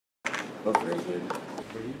Oh, very good.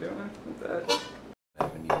 What are you doing with that?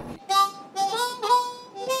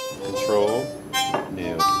 Control,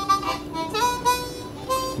 new.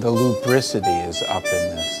 The lubricity is up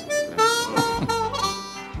in this.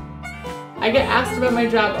 I get asked about my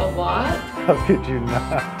job a lot. How could you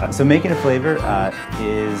not? So making a flavor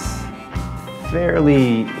is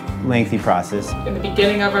fairly lengthy process. In the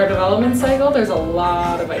beginning of our development cycle, there's a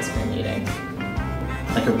lot of ice cream eating.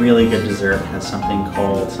 Like a really good dessert has something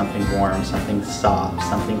cold, something warm, something soft,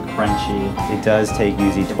 something crunchy. It does take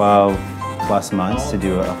usually 12 plus months to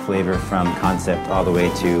do a flavor from concept all the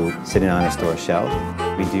way to sitting on a store shelf.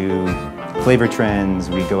 We do flavor trends,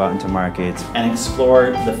 we go out into markets. And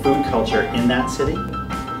explore the food culture in that city.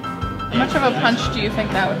 How much of a punch do you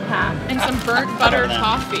think that would pack? And some burnt butter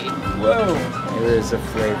toffee. Whoa! There is a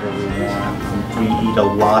flavor we want. We eat a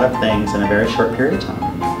lot of things in a very short period of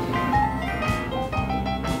time.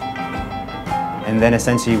 And then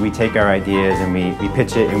essentially we take our ideas and we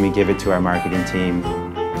pitch it and we give it to our marketing team.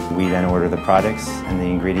 We then order the products and the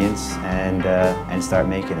ingredients and start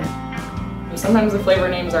making it. Sometimes the flavor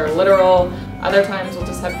names are literal, other times we'll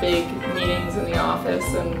just have big meetings in the office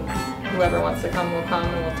and whoever wants to come will come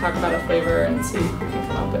and we'll talk about a flavor and see who can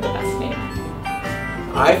come up with the best name.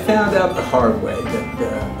 I found out the hard way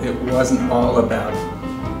that it wasn't all about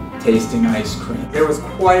tasting ice cream. There was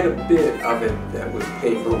quite a bit of it that was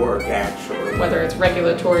paperwork, actually. Whether it's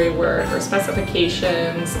regulatory work or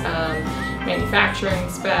specifications, manufacturing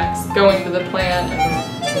specs, going to the plant.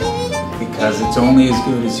 Because it's only as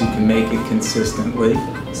good as you can make it consistently.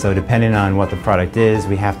 So depending on what the product is,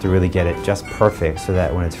 we have to really get it just perfect so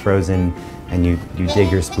that when it's frozen and you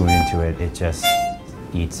dig your spoon into it, it just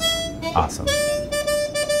eats awesome.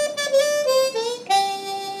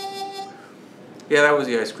 Yeah, that was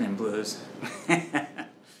the ice cream blues.